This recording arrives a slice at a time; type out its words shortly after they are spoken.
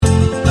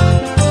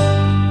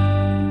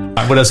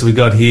What else have we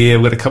got here?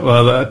 We've got a couple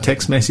of other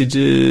text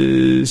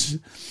messages.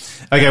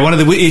 Okay, one of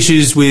the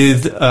issues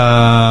with,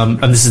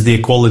 and this is the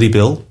equality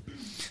bill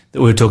that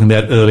we were talking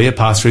about earlier,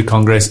 passed through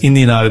Congress in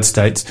the United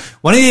States.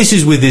 One of the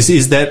issues with this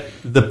is that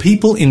the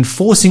people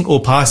enforcing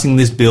or passing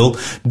this bill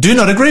do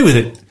not agree with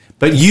it,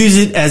 but use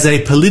it as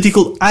a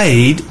political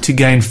aid to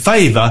gain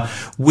favour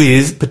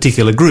with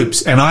particular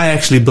groups. And I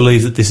actually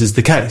believe that this is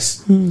the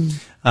case.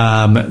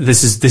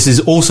 This is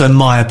also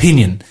my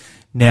opinion.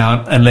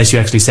 Now, unless you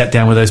actually sat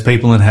down with those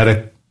people and had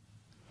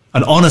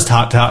an honest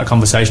heart-to-heart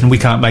conversation, we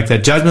can't make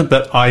that judgment,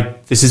 but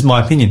this is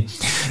my opinion.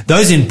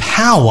 Those in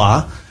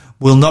power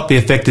will not be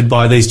affected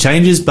by these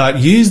changes, but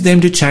use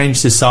them to change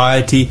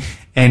society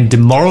and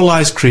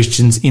demoralise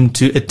Christians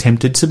into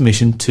attempted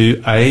submission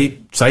to a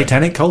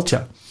satanic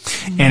culture.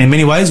 And in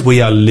many ways,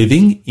 we are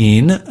living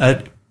in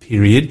a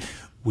period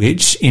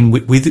in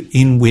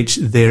which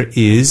there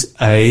is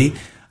a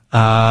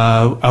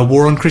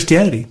war on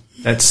Christianity.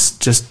 That's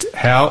just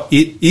how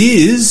it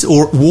is,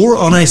 or war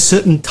on a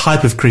certain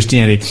type of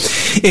Christianity.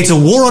 It's a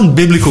war on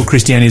biblical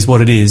Christianity is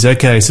what it is.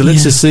 Okay, so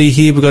let's just see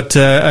here. We've got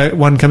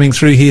one coming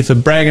through here for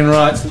bragging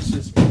rights. Let's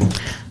just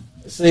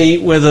see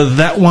whether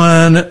that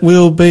one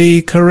will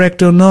be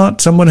correct or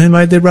not. Someone who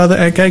made their brother.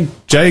 Okay,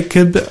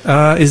 Jacob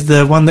is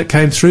the one that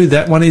came through.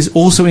 That one is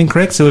also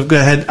incorrect. So we've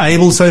had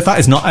Abel so far.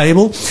 It's not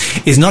Abel.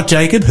 It's not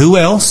Jacob. Who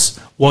else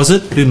was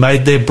it who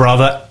made their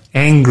brother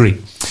angry?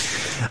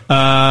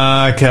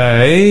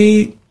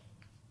 Okay.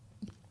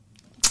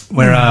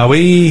 Where are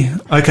we?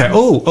 Okay.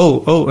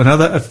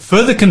 A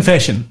further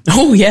confession.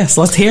 Oh, yes.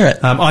 Let's hear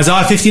it.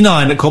 Isaiah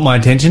 59 that caught my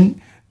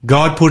attention.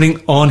 God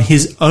putting on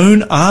his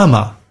own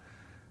armour.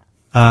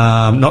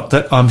 Not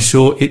that I'm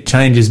sure it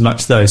changes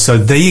much though. So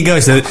there you go.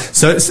 So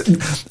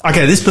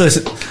okay, this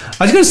person,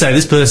 I was going to say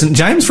this person,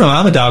 James from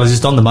Armidale is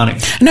just on the money.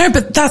 No,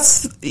 but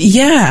that's,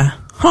 yeah.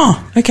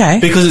 Huh, okay.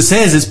 Because it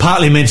says it's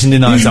partly mentioned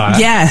in Isaiah.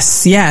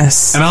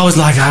 Yes. And I was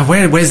like,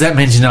 where's that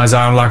mentioned in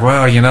Isaiah? I'm like,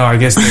 well, I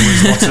guess there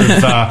was lots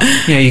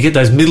of, you get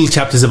those middle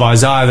chapters of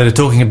Isaiah that are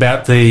talking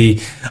about the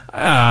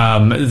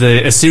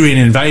Assyrian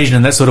invasion,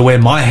 and that's sort of where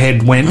my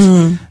head went.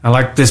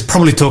 And there's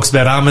probably talks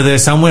about armour there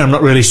somewhere. I'm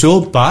not really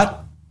sure,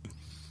 but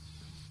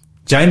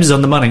James is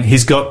on the money.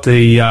 He's got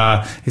the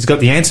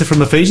answer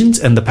from Ephesians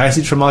and the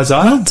passage from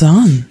Isaiah. Well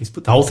done. He's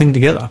put the whole thing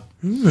together.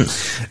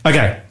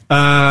 Okay.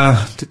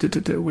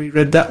 We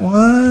read that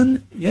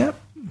one. Yep.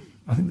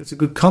 I think that's a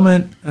good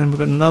comment. And we've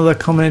got another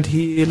comment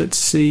here. Let's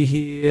see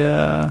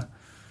here.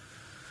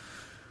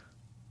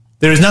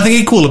 There is nothing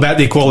equal about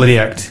the Equality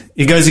Act.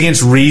 It goes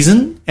against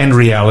reason and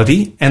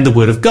reality and the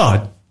Word of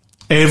God.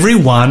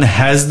 Everyone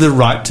has the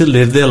right to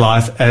live their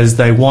life as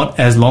they want,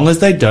 as long as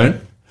they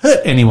don't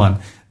hurt anyone.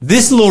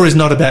 This law is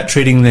not about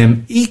treating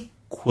them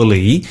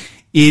equally.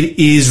 It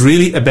is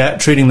really about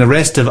treating the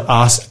rest of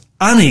us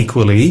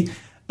unequally,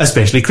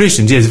 especially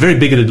Christians. Yeah, it's a very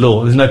bigoted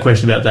law. There's no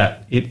question about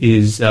that. It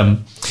is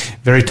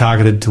very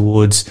targeted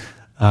towards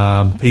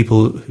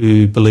people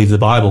who believe the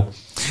Bible.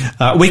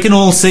 We can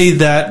all see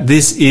that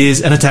this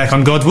is an attack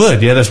on God's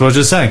word. Yeah, that's what I was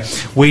just saying.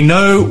 We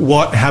know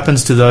what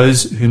happens to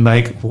those who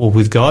make war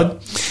with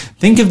God.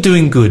 Think of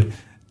doing good.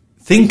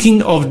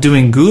 Thinking of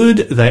doing good,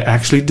 they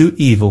actually do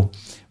evil.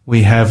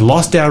 We have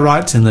lost our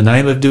rights in the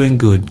name of doing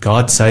good.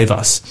 God save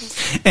us.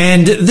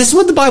 And this is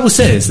what the Bible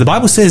says. The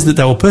Bible says that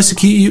they will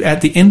persecute you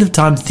at the end of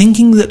time,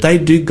 thinking that they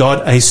do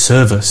God a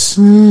service.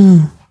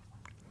 And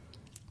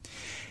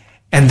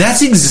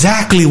that's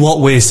exactly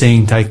what we're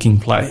seeing taking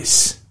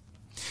place.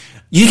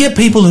 You get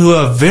people who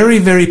are very,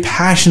 very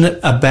passionate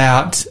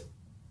about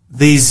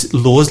these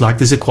laws, like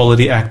this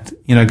Equality Act,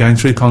 going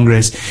through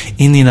Congress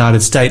in the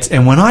United States.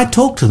 And when I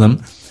talk to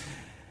them,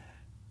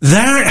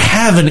 they don't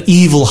have an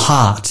evil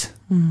heart.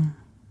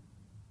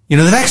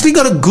 They've actually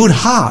got a good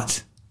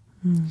heart.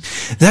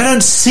 They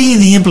don't see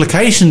the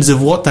implications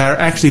of what they're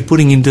actually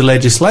putting into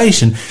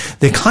legislation.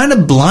 They're kind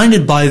of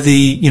blinded by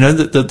the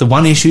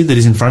one issue that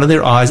is in front of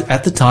their eyes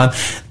at the time.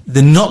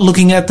 They're not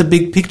looking at the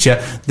big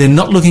picture. They're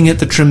not looking at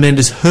the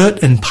tremendous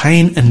hurt and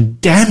pain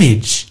and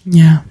damage.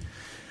 Yeah.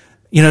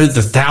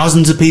 The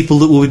thousands of people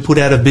that will be put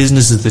out of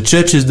businesses, the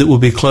churches that will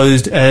be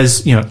closed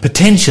as,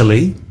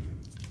 potentially,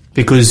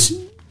 because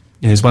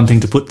there's one thing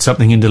to put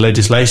something into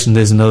legislation,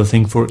 there's another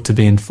thing for it to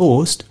be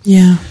enforced.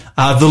 Yeah.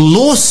 The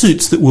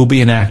lawsuits that will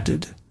be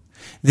enacted,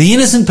 the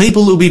innocent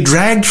people that will be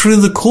dragged through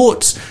the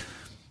courts,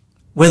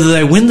 whether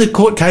they win the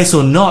court case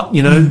or not,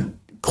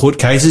 court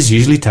cases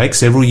usually take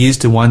several years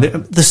to wind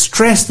up. The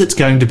stress that's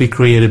going to be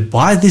created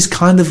by this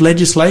kind of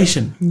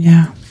legislation.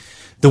 Yeah.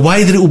 The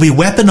way that it will be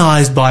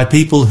weaponized by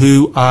people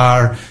who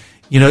are,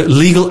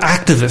 legal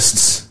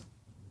activists,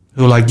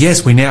 who are like,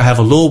 yes, we now have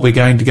a law, we're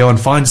going to go and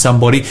find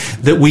somebody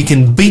that we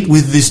can beat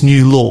with this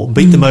new law,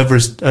 beat them over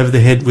the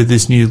head with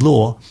this new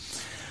law.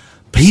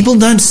 People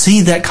don't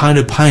see that kind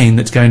of pain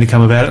that's going to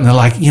come about, and they're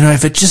like,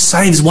 if it just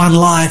saves one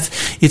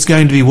life, it's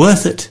going to be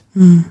worth it.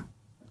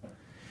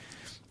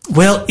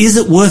 Well, is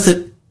it worth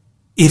it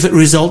if it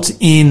results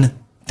in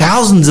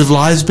thousands of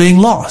lives being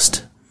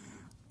lost?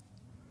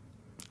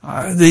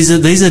 These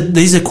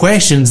are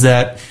questions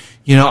that,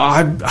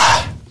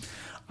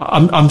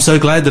 I'm so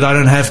glad that I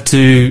don't have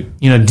to,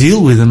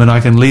 deal with them, and I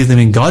can leave them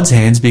in God's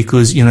hands,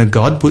 because,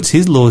 God puts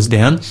his laws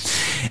down.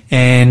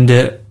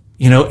 And,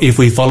 if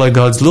we follow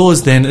God's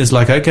laws, then it's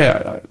like,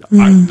 okay,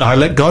 I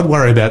let God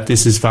worry about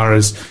this as far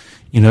as,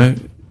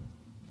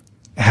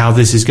 how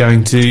this is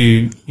going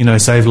to,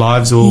 save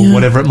lives or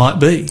whatever it might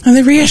be. And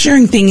the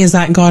reassuring thing is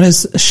that God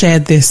has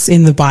shared this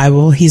in the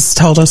Bible. He's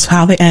told us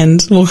how the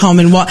end will come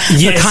and what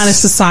the kind of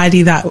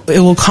society that it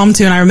will come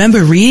to. And I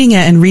remember reading it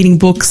and reading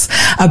books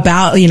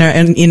about,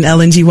 and in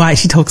Ellen G. White,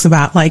 she talks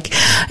about like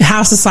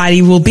how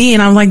society will be.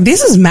 And I'm like,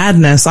 this is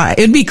madness.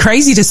 It'd be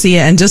crazy to see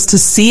it, and just to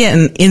see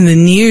it in the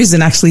news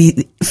and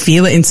actually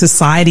feel it in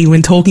society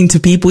when talking to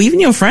people, even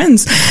your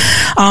friends.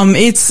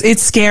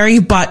 It's scary,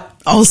 but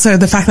also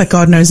the fact that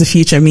God knows the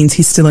future means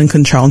he's still in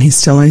control and he's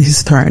still on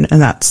his throne,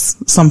 and that's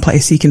some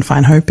place you can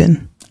find hope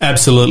in.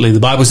 Absolutely. The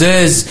Bible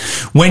says,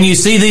 when you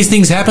see these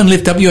things happen,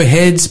 lift up your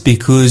heads,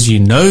 because you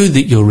know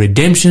that your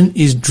redemption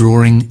is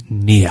drawing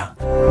near.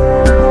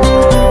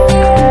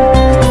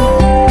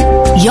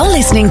 You're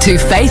listening to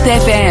Faith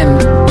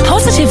FM,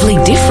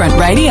 positively different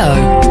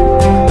radio.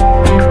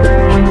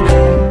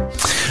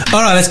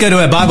 All right, let's go to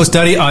our Bible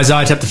study,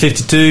 Isaiah chapter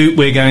 52.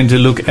 We're going to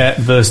look at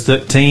verse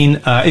 13.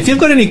 If you've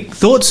got any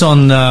thoughts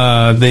on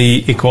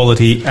the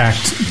Equality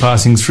Act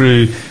passing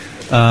through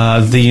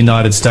the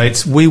United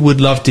States, we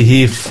would love to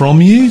hear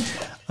from you.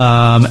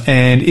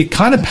 And it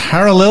kind of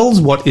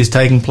parallels what is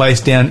taking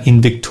place down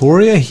in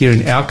Victoria here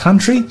in our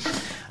country.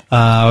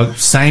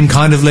 Same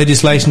kind of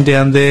legislation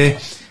down there,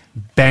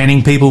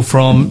 banning people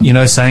from,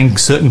 saying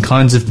certain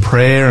kinds of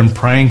prayer and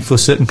praying for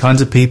certain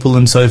kinds of people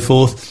and so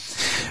forth.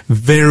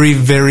 Very,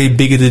 very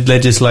bigoted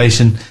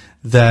legislation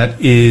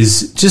that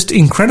is just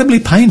incredibly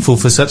painful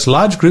for such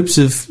large groups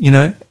of,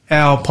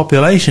 our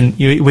population,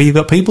 where you've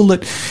got people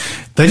that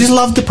they just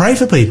love to pray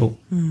for people.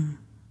 And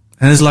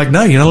it's like,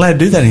 no, you're not allowed to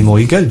do that anymore.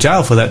 You go to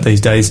jail for that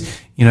these days,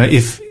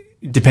 if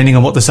depending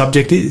on what the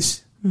subject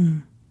is.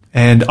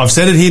 And I've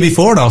said it here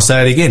before, and I'll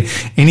say it again.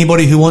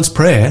 Anybody who wants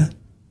prayer,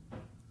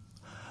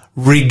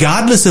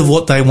 regardless of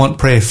what they want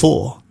prayer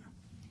for,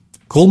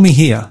 call me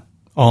here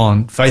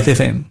on Faith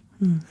FM.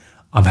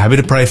 I'm happy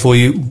to pray for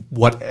you,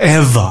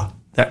 whatever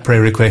that prayer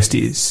request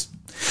is.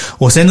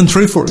 Or send them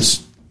through for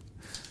us.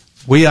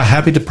 We are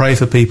happy to pray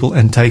for people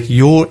and take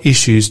your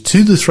issues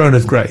to the throne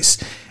of grace.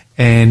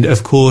 And,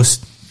 of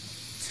course,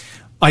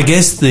 I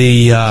guess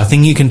the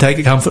thing you can take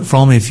a comfort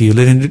from if you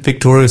live in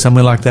Victoria or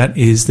somewhere like that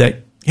is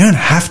that you don't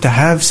have to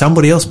have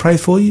somebody else pray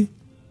for you.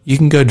 You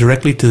can go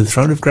directly to the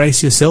throne of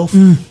grace yourself.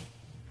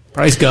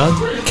 Praise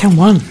God. Come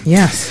on,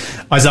 yes.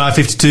 Isaiah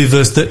 52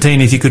 verse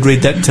 13, if you could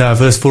read that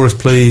verse for us,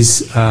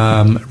 please.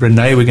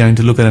 Renee, we're going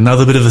to look at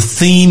another bit of a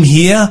theme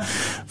here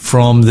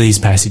from these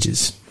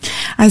passages.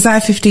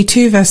 Isaiah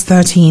 52 verse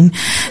 13,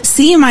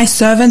 see, my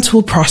servant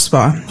will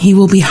prosper. He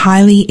will be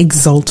highly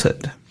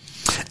exalted.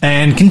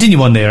 And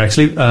continue on there,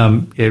 actually.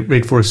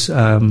 Read for us.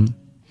 Well,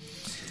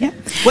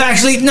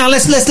 actually, no,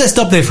 let's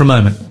stop there for a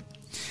moment.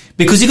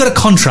 Because you've got a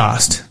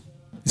contrast.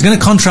 It's going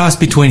to contrast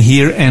between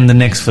here and the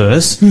next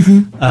verse. Read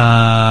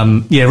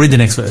the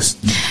next verse.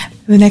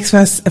 The next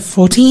verse,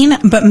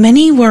 14, but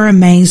many were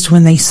amazed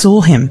when they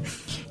saw him.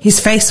 His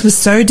face was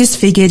so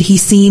disfigured he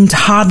seemed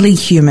hardly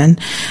human,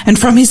 and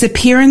from his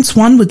appearance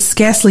one would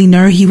scarcely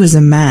know he was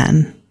a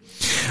man.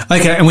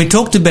 Okay, and we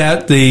talked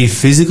about the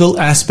physical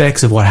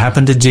aspects of what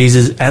happened to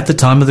Jesus at the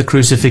time of the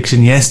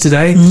crucifixion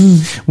yesterday,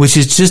 which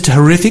is just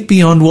horrific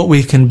beyond what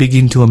we can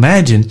begin to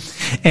imagine.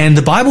 And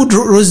the Bible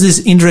draws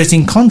this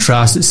interesting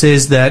contrast. It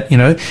says that,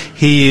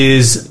 he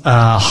is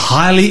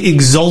highly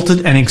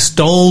exalted and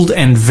extolled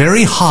and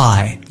very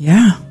high.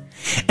 Yeah.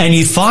 And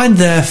you find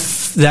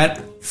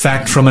that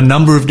fact from a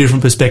number of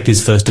different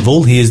perspectives. First of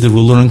all, he is the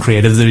ruler and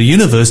creator of the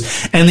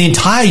universe, and the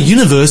entire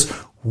universe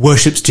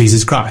worships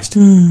Jesus Christ.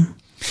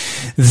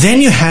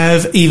 Then you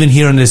have, even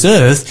here on this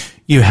earth,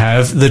 you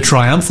have the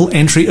triumphal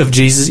entry of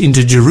Jesus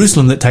into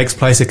Jerusalem that takes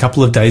place a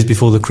couple of days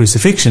before the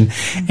crucifixion.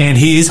 And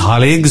he is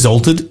highly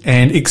exalted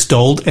and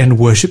extolled and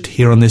worshipped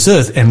here on this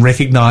earth and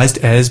recognized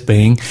as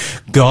being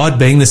God,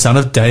 being the Son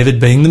of David,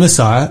 being the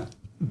Messiah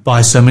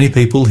by so many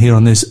people here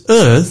on this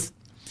earth.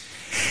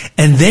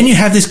 And then you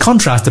have this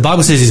contrast. The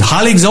Bible says he's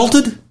highly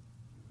exalted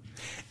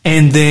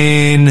and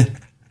then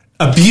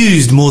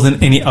abused more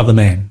than any other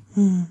man.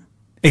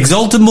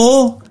 Exalted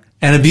more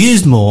and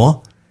abused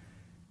more.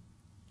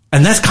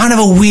 And that's kind of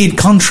a weird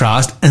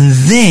contrast. And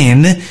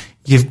then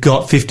you've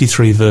got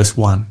 53 verse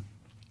 1.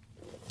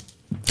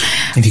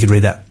 If you could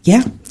read that.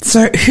 Yeah.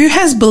 So who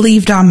has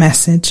believed our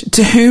message,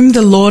 to whom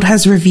the Lord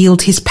has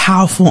revealed his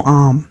powerful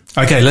arm?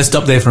 Okay, let's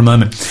stop there for a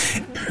moment.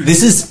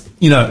 This is,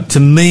 to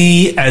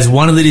me as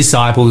one of the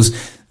disciples,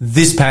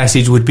 this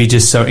passage would be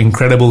just so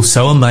incredible,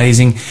 so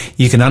amazing.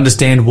 You can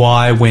understand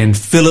why when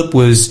Philip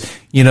was,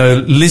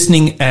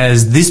 listening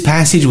as this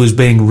passage was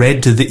being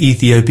read to the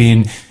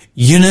Ethiopian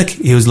eunuch,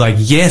 he was like,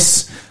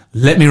 yes,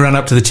 let me run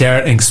up to the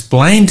chariot and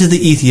explain to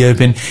the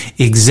Ethiopian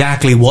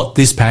exactly what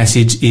this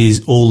passage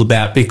is all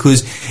about,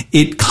 because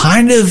it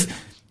kind of,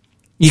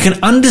 you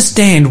can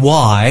understand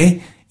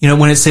why,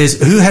 when it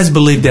says, who has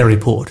believed our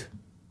report?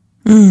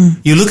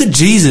 You look at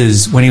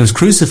Jesus when he was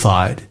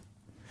crucified.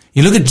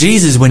 You look at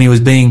Jesus when he was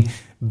being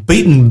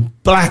beaten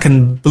black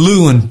and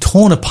blue and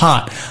torn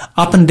apart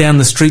up and down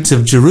the streets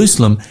of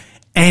Jerusalem,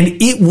 and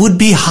it would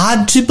be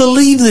hard to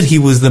believe that he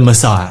was the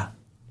Messiah.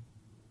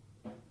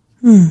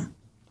 And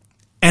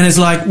it's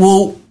like,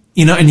 well,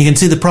 you know, and you can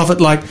see the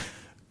prophet like,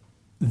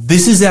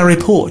 this is our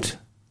report.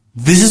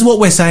 This is what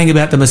we're saying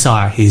about the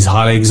Messiah. He's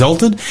highly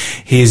exalted.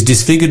 He is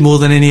disfigured more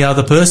than any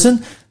other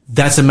person.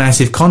 That's a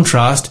massive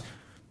contrast.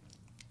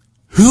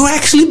 Who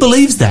actually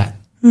believes that?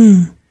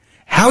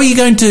 How are you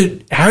going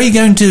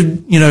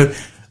to, you know,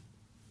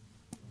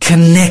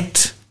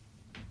 connect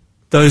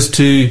those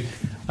two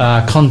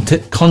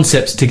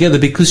concepts together?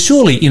 Because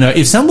surely, you know,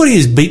 if somebody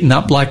is beaten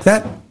up like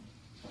that,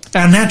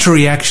 our natural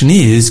reaction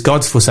is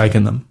God's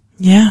forsaken them.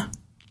 Yeah.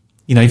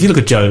 You know, if you look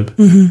at Job,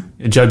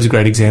 Job's a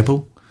great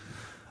example.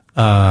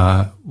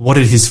 What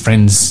did his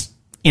friends,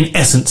 in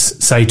essence,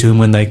 say to him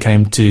when they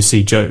came to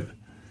see Job?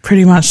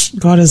 Pretty much,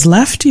 God has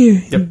left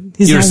you. Yep.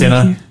 You're a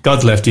sinner.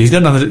 God's left you. He's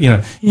got nothing, you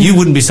know, you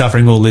wouldn't be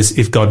suffering all this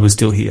if God was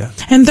still here.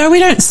 And though we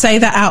don't say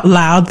that out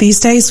loud these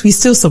days, we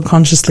still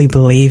subconsciously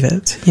believe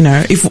it. You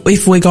know,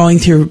 if we're going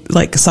through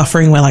like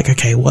suffering, we're like,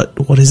 okay,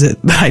 what is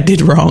it that I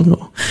did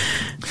wrong?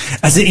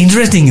 It's an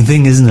interesting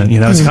thing, isn't it? You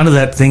know, it's kind of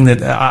that thing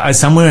that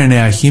somewhere in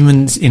our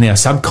humans, in our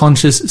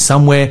subconscious,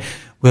 somewhere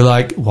we're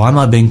like, why am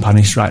I being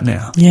punished right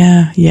now?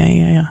 Yeah.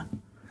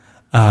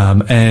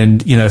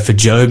 And, you know, for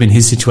Job in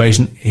his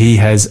situation, he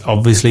has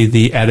obviously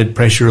the added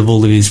pressure of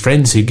all of his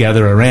friends who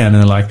gather around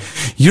and are like,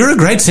 you're a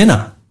great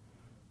sinner.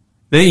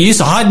 They're used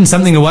to hiding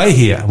something away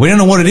here. We don't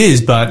know what it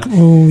is, but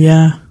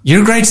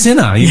you're a great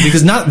sinner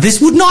because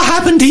this would not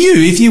happen to you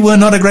if you were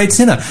not a great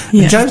sinner.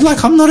 Yeah. And Job's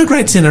like, I'm not a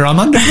great sinner. I'm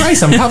under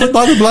grace. I'm covered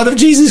by the blood of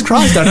Jesus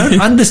Christ. I don't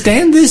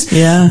understand this.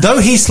 Yeah. Though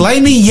he slay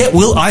me, yet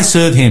will I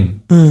serve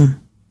him.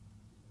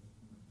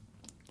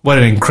 What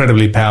an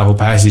incredibly powerful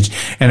passage.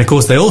 And, of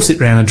course, they all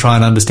sit around and try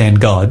and understand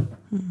God.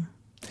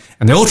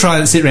 And they all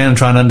sit around and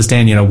try and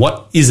understand, you know,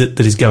 what is it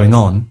that is going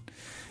on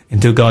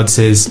until God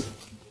says,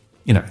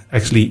 you know,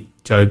 actually,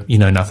 Job, you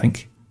know nothing.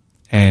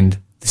 And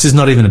this is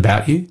not even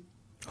about you.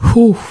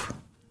 Whew.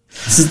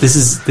 This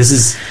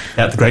is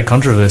about the great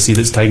controversy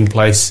that's taking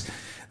place.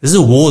 This is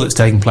a war that's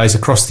taking place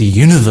across the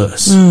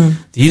universe that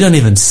you don't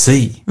even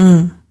see.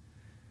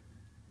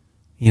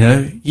 You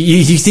know,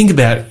 you think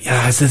about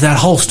that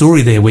whole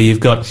story there where you've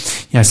got,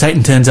 you know,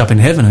 Satan turns up in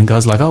heaven and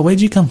God's like, oh, where'd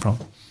you come from?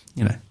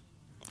 You know,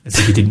 as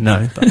if you didn't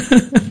know. But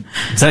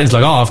Satan's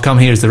like, oh, I've come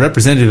here as the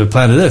representative of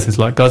planet Earth. It's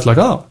like, God's like,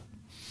 oh,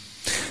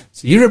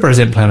 so you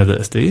represent planet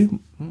Earth, do you?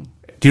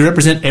 Do you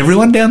represent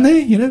everyone down there?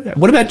 You know,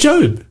 what about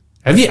Job?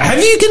 Have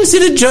you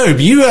considered Job?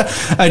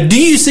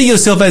 Do you see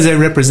yourself as a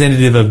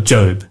representative of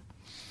Job?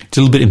 It's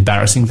a little bit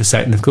embarrassing for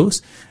Satan, of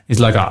course.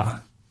 He's like,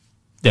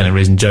 the only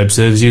reason Job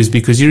serves you is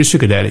because you're a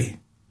sugar daddy.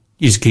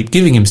 You just keep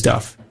giving him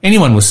stuff.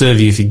 Anyone will serve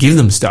you if you give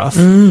them stuff.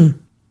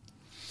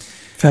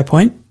 Fair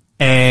point.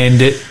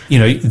 And, you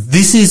know,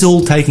 this is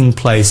all taking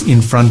place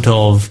in front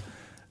of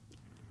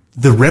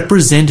the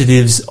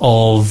representatives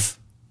of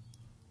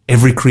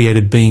every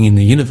created being in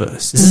the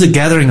universe. This is a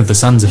gathering of the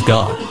sons of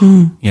God.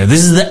 You know,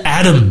 this is the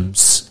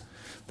Adams.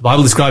 The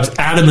Bible describes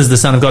Adam as the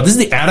son of God. This is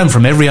the Adam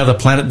from every other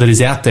planet that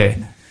is out there.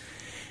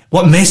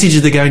 What message are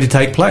they going to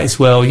take place?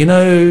 Well, you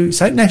know,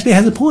 Satan actually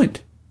has a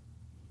point.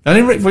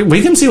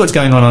 We can see what's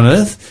going on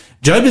earth.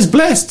 Job is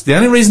blessed. The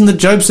only reason that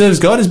Job serves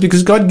God is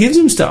because God gives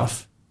him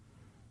stuff.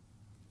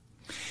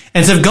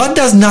 And so if God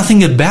does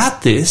nothing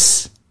about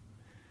this,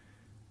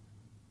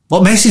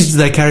 what message do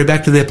they carry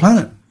back to their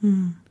planet?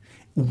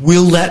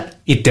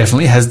 It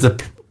definitely has the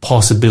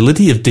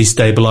possibility of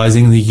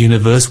destabilizing the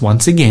universe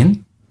once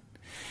again,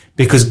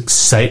 because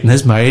Satan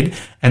has made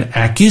an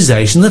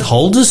accusation that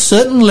holds a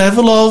certain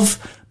level of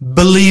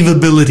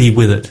believability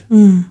with it.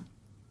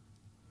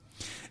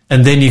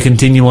 And then you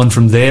continue on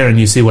from there and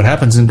you see what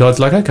happens, and God's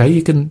like, okay,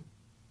 you can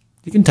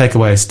take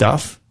away his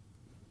stuff.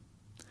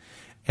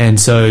 And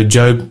so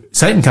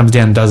Satan comes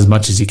down and does as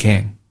much as he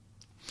can.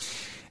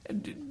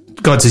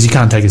 God says you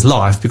can't take his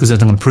life because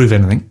that's not going to prove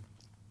anything.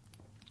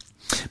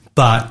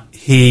 But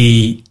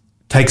he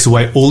takes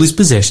away all his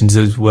possessions,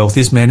 the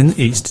wealthiest man in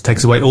the East,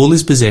 takes away all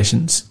his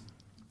possessions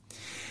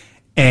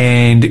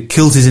and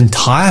kills his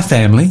entire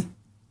family,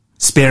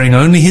 sparing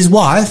only his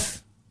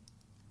wife.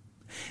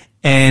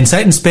 And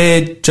Satan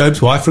spared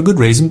Job's wife for a good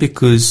reason,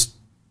 because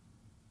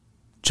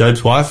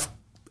Job's wife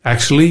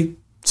actually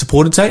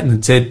supported Satan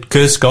and said,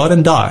 curse God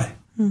and die.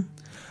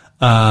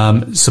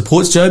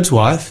 Supports Job's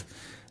wife,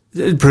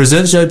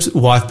 preserves Job's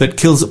wife, but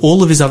kills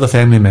all of his other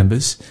family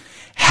members.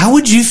 How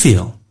would you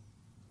feel?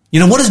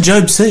 You know, what does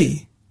Job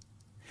see?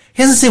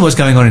 He doesn't see what's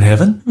going on in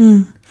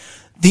heaven.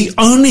 The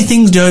only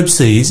thing Job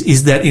sees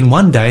is that in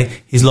one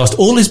day he's lost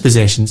all his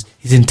possessions,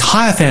 his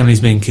entire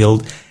family's been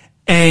killed,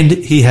 and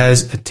he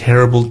has a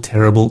terrible,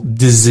 terrible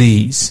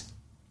disease.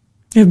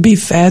 It'd be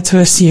fair to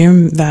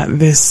assume that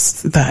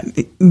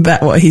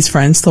what his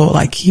friends thought,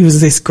 like he was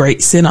this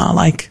great sinner.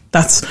 Like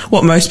that's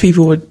what most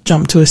people would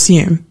jump to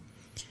assume.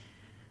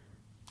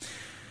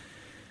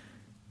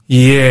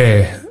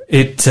 Yeah,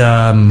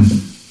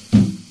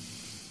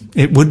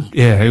 It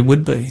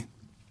would be.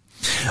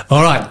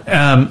 All right.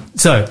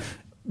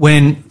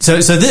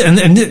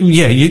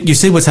 You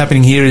see what's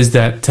happening here is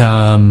that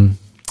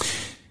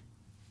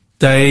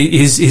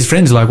his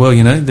friends are like, well,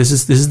 this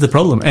is the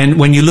problem. And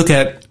when you look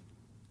at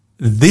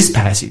this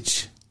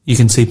passage, you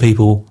can see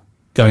people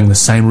going the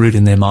same route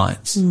in their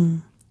minds.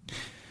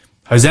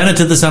 Hosanna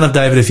to the Son of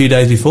David a few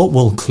days before.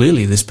 Well,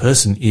 clearly this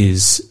person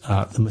is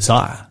the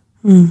Messiah.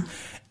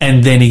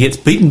 And then he gets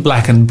beaten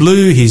black and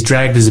blue. He's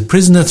dragged as a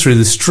prisoner through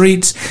the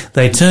streets.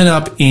 They turn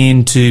up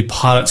into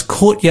Pilate's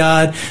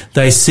courtyard.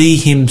 They see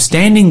him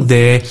standing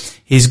there.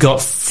 He's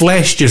got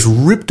flesh just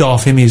ripped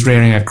off him. He's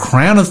wearing a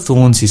crown of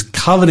thorns. He's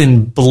covered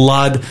in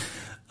blood.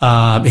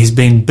 He's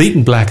been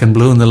beaten black and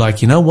blue. And they're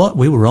like, you know what?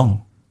 We were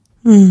wrong.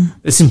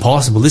 It's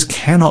impossible. This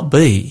cannot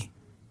be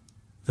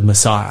the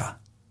Messiah.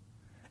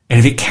 And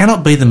if it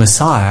cannot be the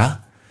Messiah,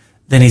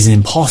 then he's an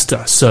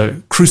imposter.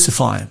 So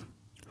crucify him.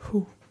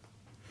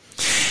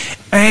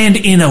 And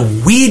in a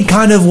weird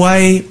kind of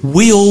way,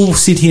 we all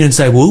sit here and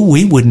say, well,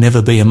 we would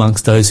never be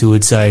amongst those who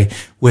would say,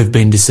 we've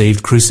been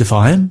deceived,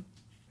 crucify him.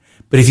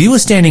 But if you were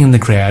standing in the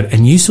crowd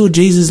and you saw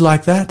Jesus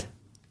like that,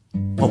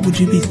 what would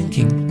you be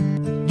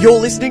thinking?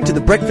 You're listening to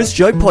the Breakfast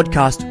Show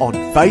podcast on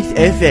Faith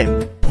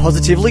FM.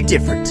 Positively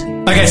different.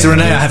 Okay, so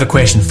Renee, I have a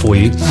question for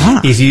you.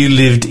 If you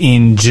lived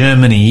in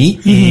Germany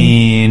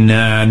in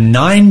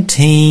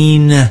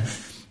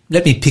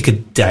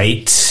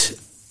 1938,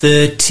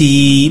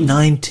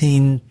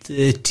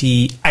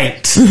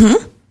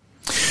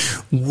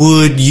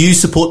 would you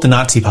support the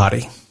Nazi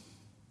Party?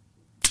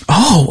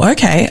 Oh,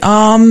 okay.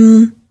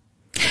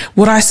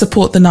 Would I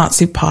support the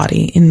Nazi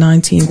Party in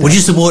 1930? Would you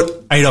support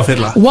Adolf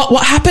Hitler?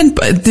 What happened?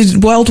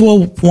 Did World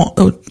War II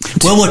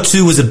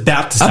was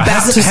about to start.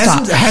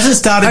 Hasn't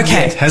started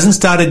yet. Hasn't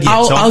started yet.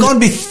 I've gone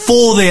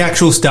before the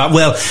actual start.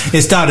 Well,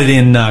 it started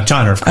in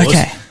China, of course.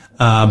 Okay.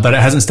 But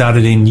it hasn't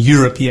started in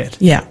Europe yet.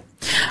 Yeah.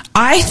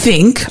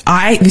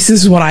 This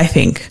is what I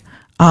think.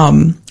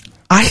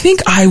 I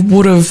think I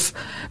would have,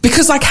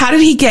 because how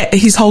did he get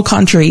his whole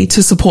country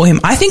to support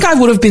him? I think I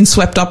would have been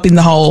swept up in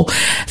the whole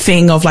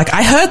thing of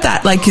I heard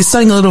that he's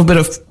studying a little bit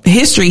of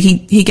history.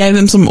 He gave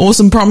them some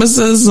awesome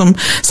promises,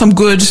 some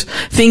good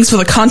things for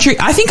the country.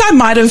 I think I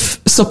might have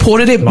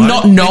supported it,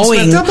 not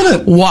knowing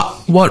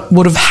what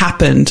would have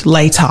happened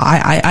later.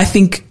 I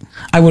think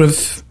I would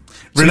have.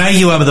 Renee,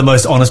 you are the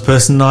most honest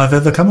person I've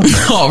ever come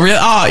across. Oh, really?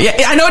 Oh, yeah.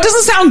 I know it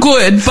doesn't sound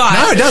good, but...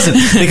 No, it doesn't.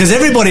 Because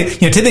everybody,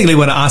 typically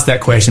when I ask that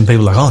question,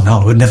 people are like, oh, no,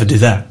 I would never do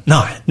that.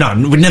 No,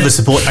 we'd never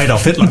support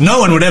Adolf Hitler.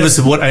 No one would ever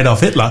support Adolf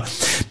Hitler.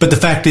 But the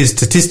fact is,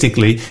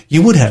 statistically,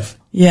 you would have.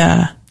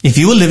 Yeah. If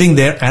you were living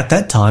there at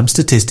that time,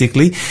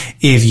 statistically,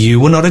 if you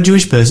were not a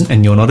Jewish person,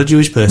 and you're not a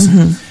Jewish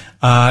person,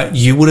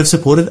 you would have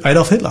supported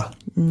Adolf Hitler.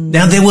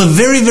 Now, there were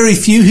very, very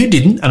few who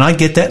didn't, and I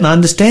get that and I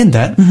understand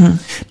that.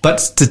 But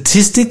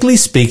statistically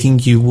speaking,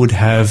 you would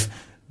have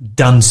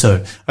done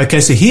so.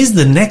 Okay, so here's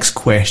the next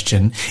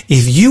question.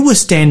 If you were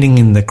standing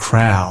in the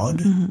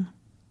crowd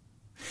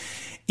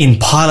in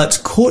Pilate's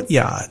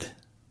courtyard,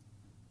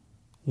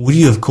 would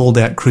you have called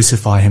out,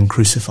 crucify him,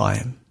 crucify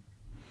him?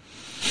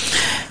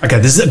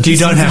 Okay, you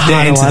don't have to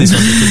answer this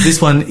one because this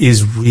one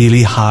is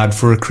really hard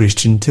for a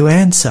Christian to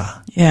answer.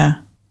 Yeah.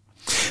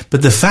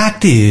 But the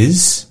fact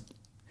is,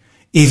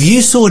 if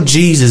you saw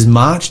Jesus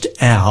marched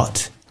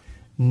out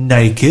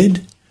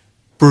naked,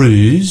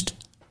 bruised,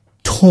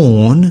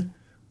 torn,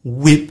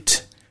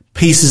 whipped,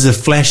 pieces of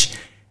flesh,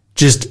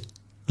 just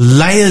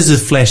layers of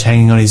flesh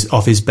hanging on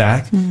off his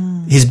back,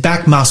 his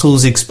back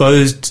muscles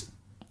exposed,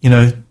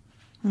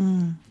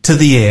 to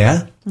the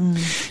air,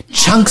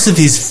 chunks of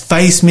his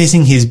face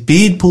missing, his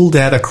beard pulled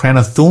out, a crown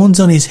of thorns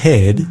on his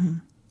head,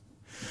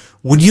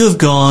 would you have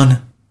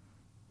gone,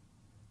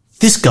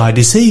 this guy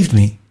deceived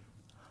me?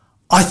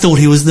 I thought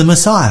he was the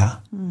Messiah.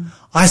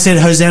 I said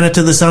Hosanna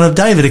to the Son of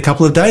David a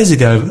couple of days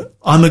ago.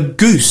 I'm a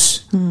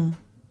goose.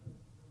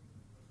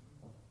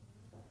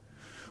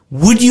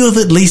 Would you have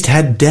at least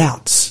had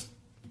doubts?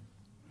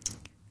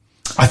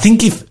 I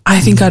think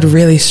I'd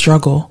really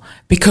struggle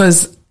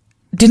because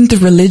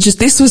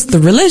this was the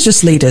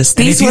religious leaders.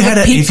 These were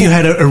the people. If you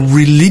had a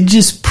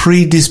religious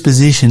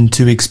predisposition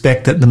to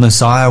expect that the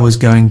Messiah was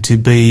going to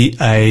be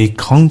a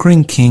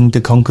conquering king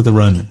to conquer the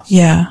Romans.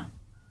 Yeah.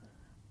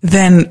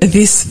 Then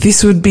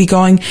this would be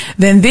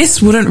then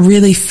this wouldn't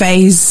really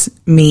faze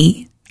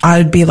me.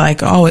 I'd be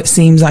like, oh, it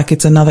seems like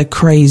it's another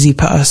crazy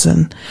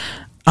person,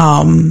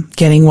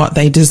 getting what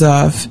they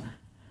deserve.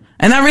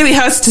 And that really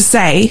hurts to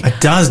say.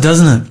 It does,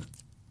 doesn't it?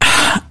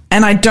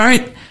 And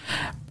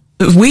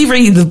we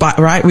read the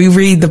Bible, right? We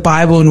read the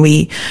Bible and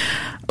we're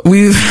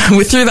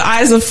through the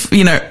eyes of,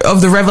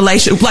 of the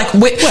revelation.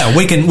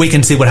 We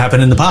can see what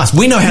happened in the past.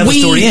 We know how the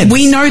story ends.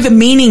 We know the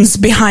meanings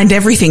behind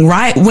everything,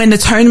 right? When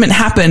atonement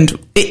happened,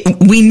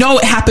 we know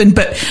it happened,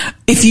 but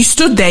if you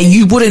stood there,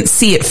 you wouldn't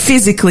see it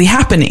physically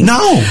happening.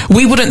 No.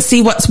 We wouldn't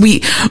see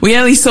we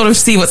only sort of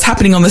see what's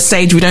happening on the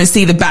stage. We don't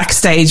see the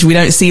backstage. We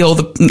don't see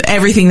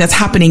everything that's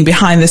happening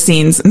behind the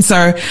scenes. And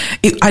so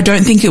I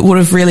don't think it would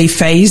have really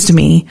fazed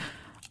me.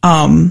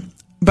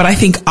 But I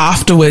think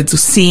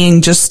afterwards,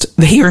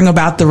 hearing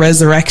about the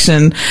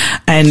resurrection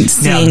and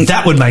seeing now,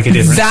 that would make a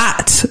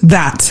difference.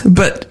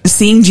 But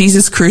seeing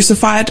Jesus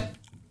crucified,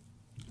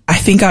 I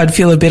think I would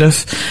feel a bit of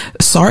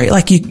sorry.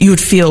 Like you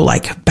would feel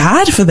like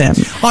bad for them.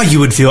 Oh, you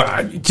would feel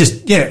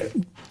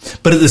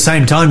But at the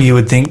same time, you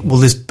would think, well,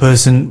 this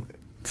person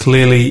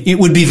it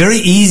would be very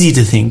easy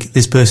to think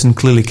this person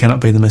clearly cannot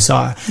be the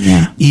Messiah.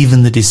 Yeah.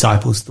 Even the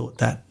disciples thought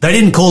that. They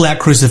didn't call out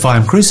crucify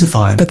him.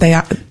 But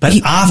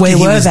after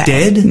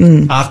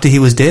he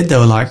was dead, they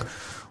were like,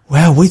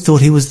 wow, we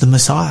thought he was the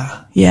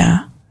Messiah.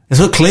 Yeah.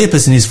 That's what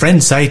Cleopas and his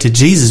friends say to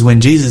Jesus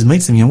when Jesus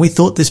meets them. We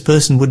thought this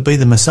person would be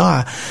the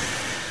Messiah.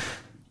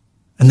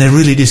 And they're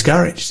really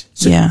discouraged.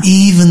 So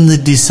even the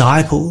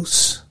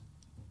disciples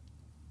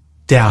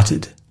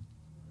doubted.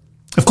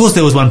 Of course,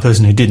 there was one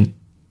person who didn't.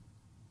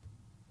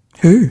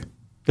 Who? There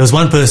was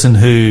one person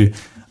who,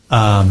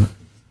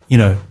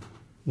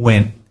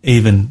 went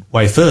even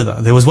way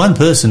further. There was one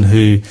person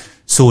who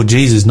saw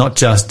Jesus not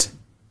just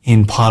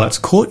in Pilate's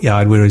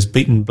courtyard where he's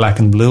beaten black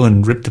and blue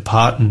and ripped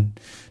apart and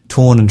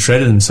torn and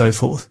shredded and so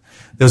forth.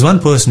 There was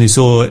one person who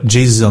saw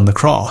Jesus on the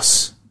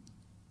cross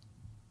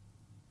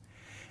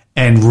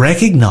and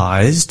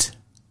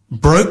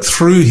broke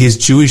through his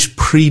Jewish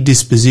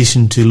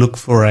predisposition to look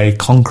for a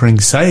conquering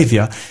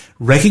saviour,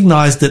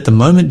 recognized that the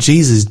moment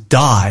Jesus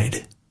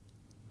died,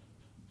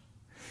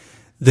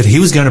 that he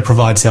was going to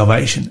provide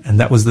salvation, and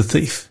that was the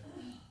thief.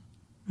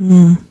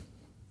 Mm.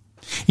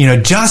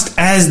 Just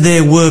as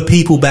there were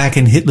people back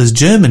in Hitler's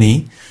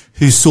Germany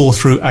who saw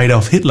through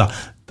Adolf Hitler,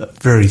 but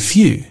very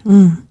few.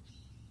 Mm.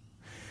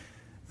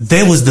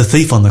 There was the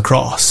thief on the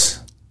cross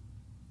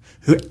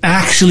who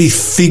actually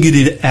figured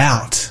it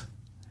out.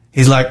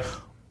 He's like,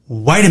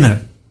 wait a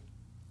minute.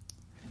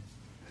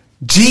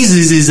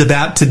 Jesus is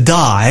about to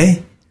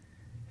die,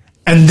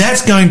 and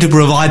that's going to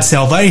provide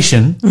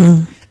salvation.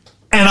 Mm.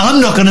 And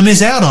I'm not going to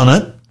miss out on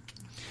it.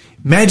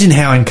 Imagine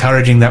how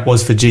encouraging that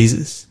was for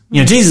Jesus.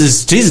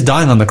 Jesus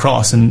dying on the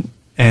cross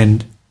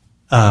and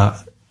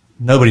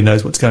nobody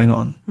knows what's going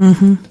on.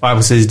 Mm-hmm. The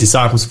Bible says his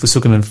disciples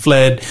forsook him and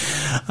fled.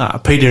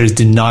 Peter has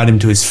denied him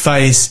to his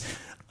face.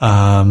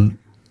 The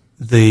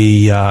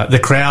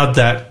crowd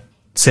that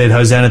said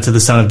Hosanna to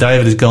the Son of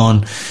David has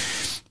gone,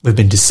 we've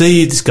been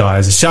deceived. This guy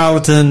is a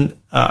charlatan.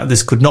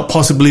 This could not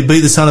possibly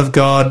be the Son of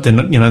God. They're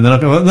not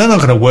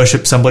going to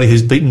worship somebody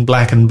who's beaten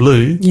black and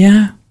blue.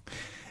 Yeah.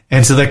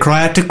 And so they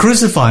cry out to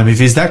crucify him. If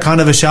he's that kind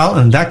of a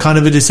charlatan, that kind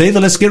of a deceiver,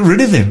 let's get rid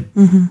of him.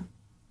 Mm-hmm.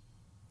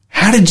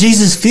 How did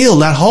Jesus feel?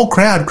 That whole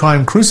crowd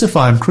crying,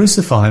 crucify him,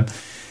 crucify him.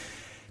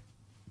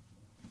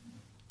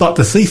 But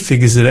the thief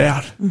figures it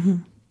out. Mm-hmm.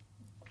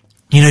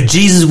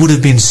 Jesus would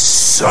have been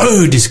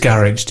so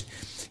discouraged.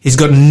 He's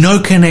got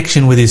no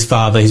connection with his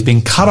Father. He's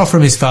been cut off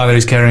from his Father.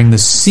 He's carrying the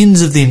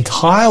sins of the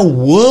entire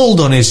world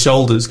on his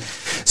shoulders,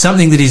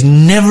 something that he's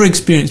never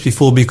experienced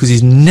before because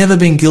he's never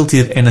been guilty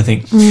of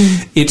anything.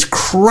 Mm. It's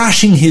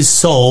crushing his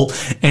soul,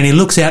 and he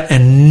looks out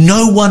and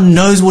no one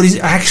knows what he's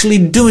actually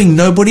doing.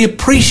 Nobody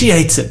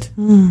appreciates it.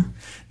 Mm.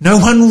 No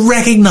one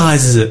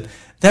recognizes it.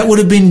 That would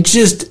have been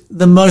just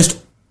the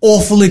most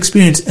awful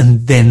experience.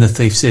 And then the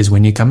thief says,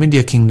 when you come into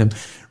your kingdom,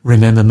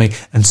 remember me.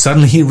 And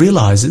suddenly he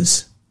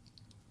realizes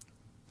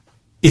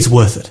it's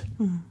worth it.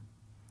 Mm.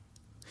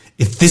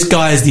 If this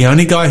guy is the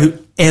only guy who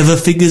ever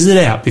figures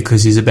it out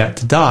because he's about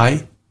to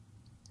die,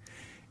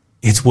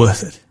 it's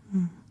worth it.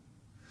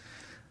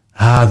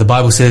 Mm. The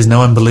Bible says no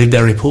one believed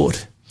our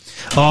report.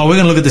 Oh, we're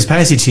going to look at this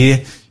passage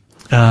here.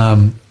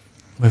 I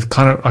got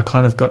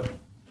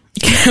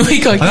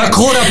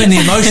caught up in the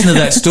emotion of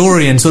that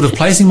story and sort of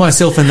placing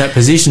myself in that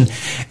position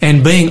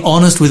and being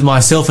honest with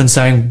myself and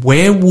saying,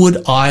 where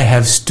would I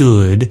have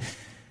stood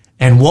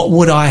and what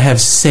would I have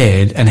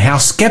said, and how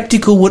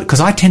skeptical because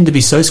I tend to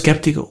be so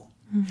skeptical.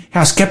 Mm.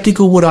 How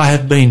skeptical would I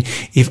have been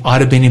if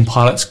I'd have been in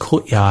Pilate's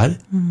courtyard?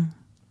 Mm.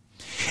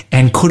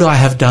 And could I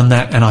have done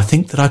that? And I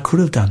think that I could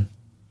have done.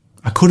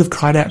 I could have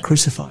cried out,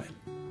 crucify him.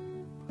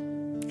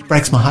 It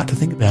breaks my heart to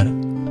think about it.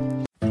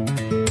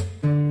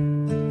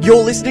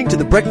 You're listening to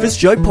the Breakfast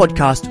Show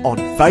podcast on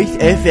Faith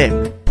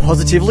FM.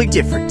 Positively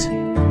different.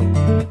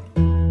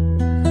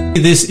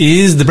 This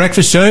is The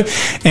Breakfast Show,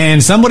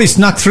 and somebody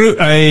snuck through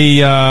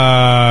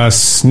a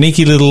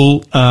sneaky little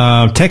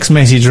text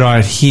message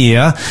right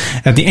here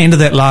at the end of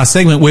that last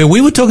segment where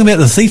we were talking about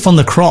the thief on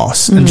the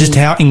cross and just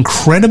how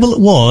incredible it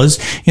was.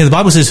 The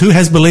Bible says, who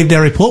has believed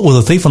our report? Well,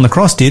 the thief on the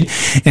cross did.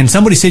 And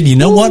somebody said, you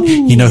know what?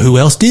 You know who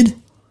else did?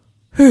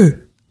 Who?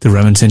 The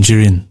Roman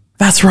centurion.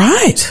 That's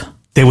right.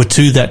 There were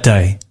two that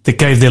day that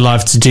gave their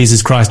lives to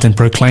Jesus Christ and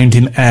proclaimed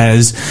him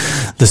as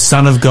the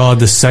Son of God,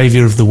 the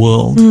Saviour of the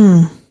world.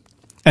 Mm.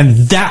 And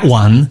that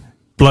one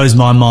blows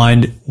my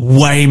mind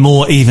way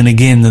more even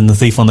again than the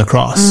thief on the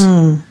cross.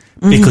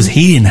 Because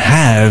he didn't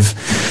have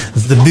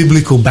the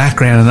biblical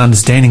background and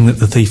understanding that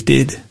the thief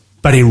did.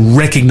 But he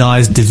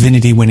recognized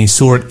divinity when he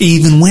saw it,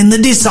 even when the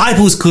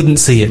disciples couldn't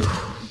see it.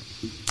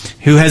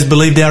 Who has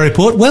believed our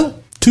report? Well,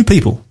 two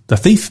people, the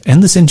thief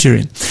and the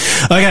centurion.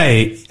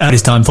 Okay, it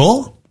is time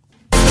for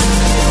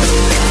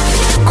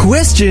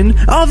Question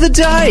of the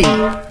day.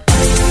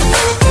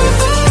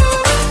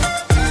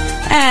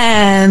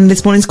 And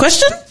this morning's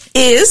question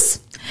is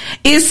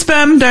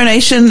sperm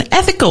donation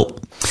ethical?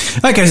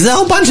 Okay, so there's a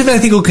whole bunch of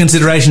ethical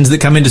considerations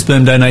that come into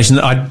sperm donation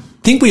that I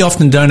think we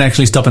often don't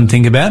actually stop and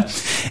think about.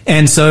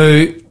 And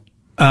so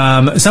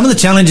some of the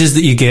challenges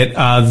that you get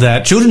are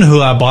that children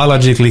who are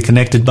biologically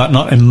connected but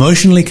not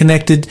emotionally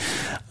connected,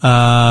 it's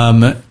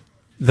not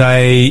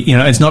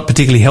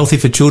particularly healthy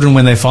for children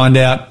when they find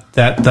out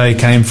that they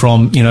came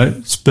from,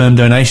 sperm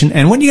donation.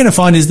 And what you're going to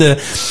find is a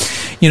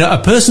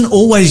person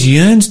always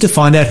yearns to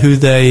find out who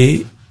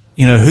they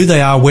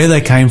are, where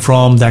they came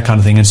from, that kind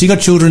of thing. And so you got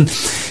children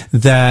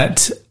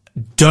that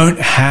don't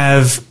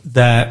have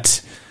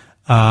that,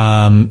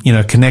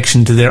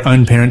 connection to their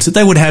own parents that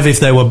they would have if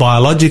they were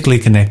biologically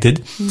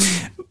connected.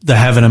 They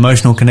have an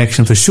emotional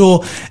connection for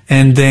sure.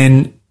 And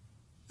then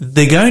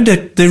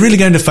they're really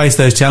going to face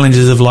those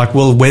challenges of like,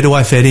 well, where do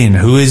I fit in?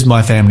 Who is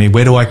my family?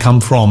 Where do I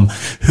come from?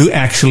 Who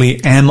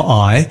actually am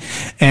I?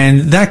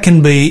 And that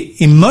can be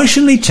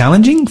emotionally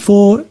challenging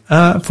for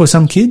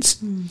some kids.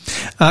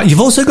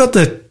 You've also got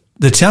the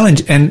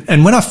challenge,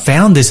 and when I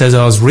found this as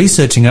I was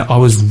researching it, I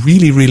was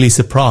really, really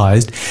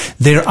surprised.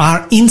 There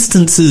are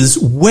instances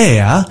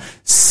where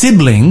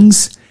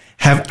siblings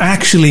have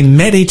actually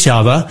met each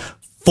other,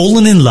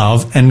 fallen in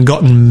love, and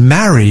gotten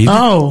married.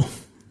 Oh.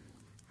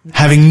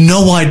 Having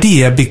no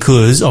idea,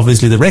 because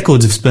obviously the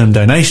records of sperm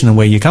donation and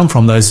where you come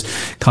from, those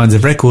kinds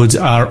of records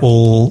are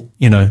all,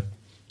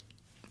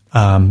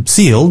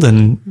 sealed,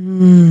 and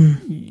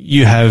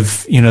you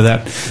have,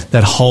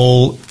 that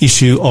whole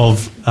issue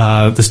of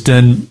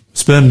the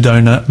sperm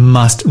donor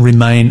must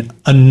remain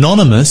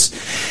anonymous.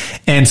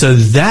 And so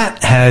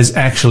that has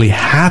actually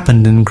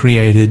happened and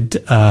created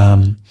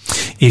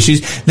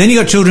issues. Then you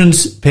got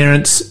children's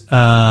parents.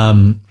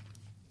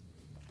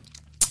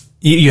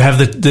 You have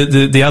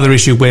the other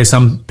issue where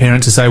some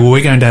parents will say, well,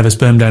 we're going to have a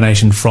sperm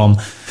donation from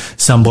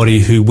somebody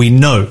who we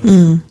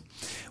know.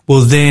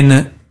 Well,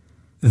 then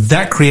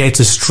that creates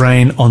a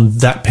strain on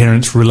that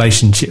parent's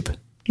relationship.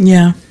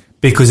 Yeah.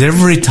 Because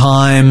every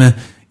time,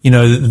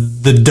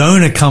 the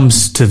donor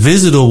comes to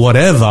visit or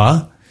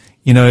whatever,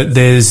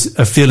 there's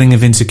a feeling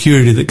of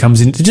insecurity that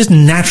comes in. Just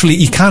naturally,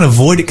 you can't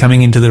avoid it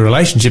coming into the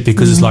relationship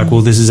because it's like,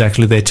 well, this is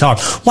actually their child.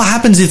 What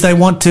happens if they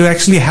want to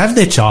actually have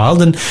their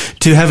child and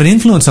to have an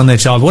influence on their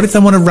child? What if they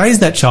want to raise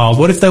that child?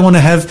 What if they want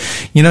to have,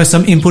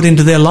 some input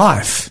into their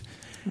life?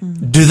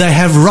 Do they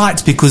have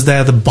rights because they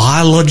are the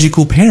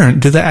biological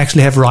parent? Do they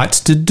actually have rights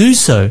to do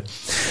so?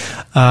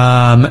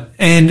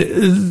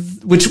 And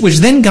which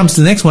then comes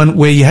to the next one,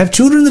 where you have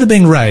children that are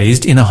being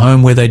raised in a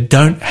home where they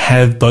don't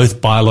have both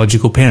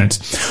biological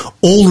parents.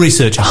 All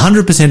research,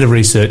 100% of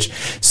research,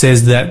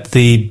 says that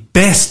the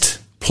best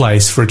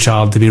place for a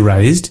child to be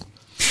raised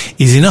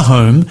is in a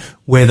home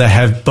where they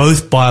have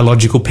both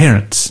biological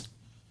parents.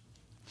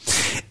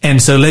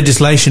 And so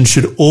legislation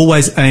should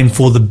always aim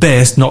for the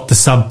best, not the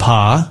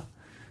subpar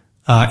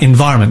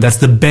environment. That's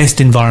the best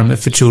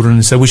environment for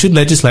children. So we should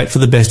legislate for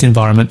the best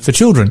environment for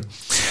children.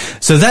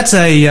 So that's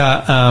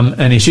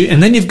an issue.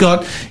 And then you've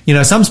got,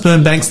 some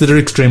sperm banks that are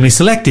extremely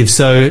selective.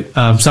 So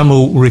some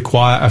will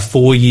require a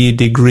 4-year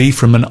degree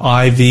from an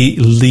Ivy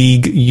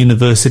League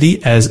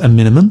university as a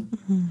minimum.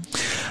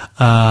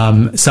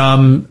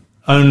 Some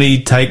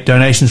only take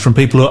donations from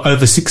people who are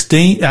over 6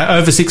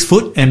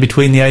 foot and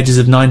between the ages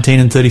of 19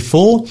 and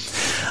 34.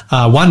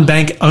 One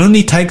bank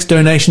only takes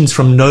donations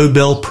from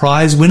Nobel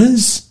Prize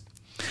winners.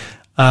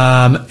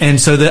 And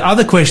so the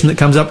other question that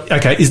comes up,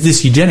 okay, is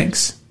this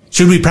eugenics?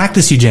 Should we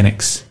practice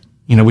eugenics?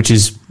 Which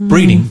is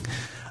breeding.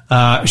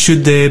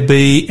 Should there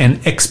be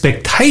an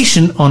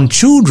expectation on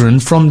children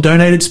from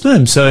donated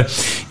sperm? So,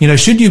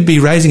 should you be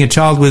raising a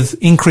child with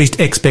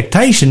increased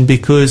expectation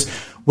because,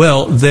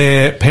 well,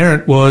 their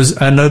parent was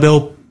a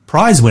Nobel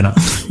Prize winner?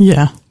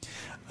 Yeah.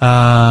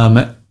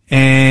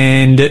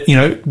 And,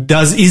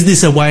 is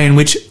this a way in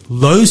which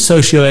low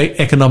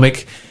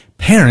socioeconomic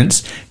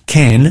parents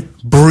can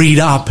breed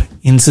up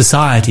in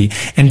society?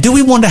 And do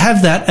we want to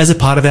have that as a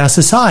part of our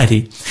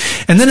society?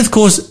 And then, of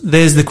course,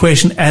 there's the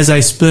question, as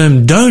a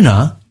sperm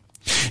donor,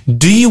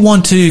 do you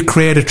want to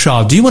create a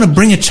child? Do you want to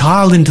bring a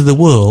child into the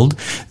world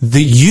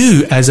that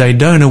you, as a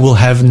donor, will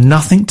have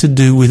nothing to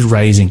do with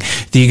raising?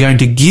 That you're going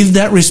to give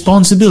that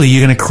responsibility.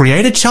 You're going to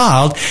create a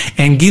child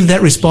and give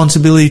that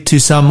responsibility to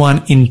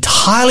someone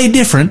entirely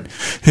different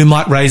who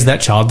might raise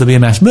that child to be a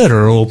mass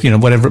murderer or,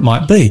 whatever it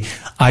might be.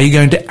 Are you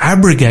going to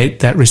abrogate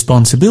that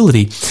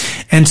responsibility?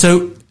 And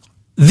so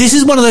this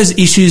is one of those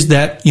issues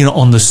that,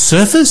 on the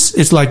surface,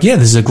 it's like, yeah,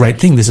 this is a great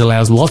thing. This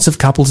allows lots of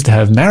couples to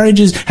have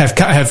marriages,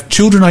 have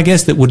children, I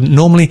guess, that wouldn't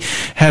normally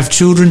have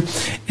children,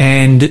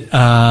 and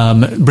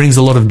brings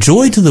a lot of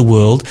joy to the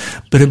world,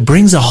 but it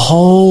brings a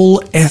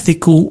whole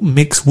ethical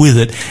mix with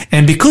it.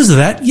 And because of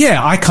that,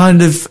 yeah,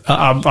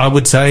 I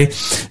would say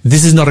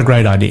this is not a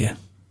great idea.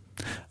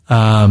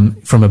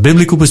 From a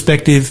biblical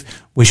perspective,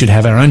 we should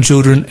have our own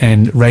children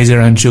and raise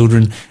our own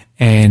children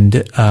and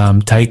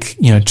take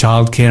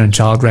childcare and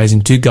child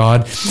raising to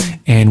God,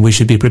 and we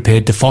should be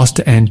prepared to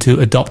foster and to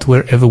adopt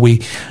wherever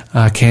we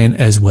can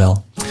as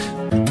well.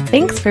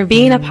 Thanks for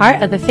being a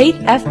part of the Faith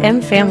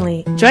FM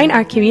family. Join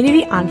our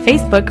community on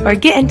Facebook or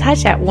get in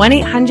touch at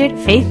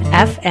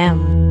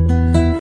 1-800-FAITH-FM.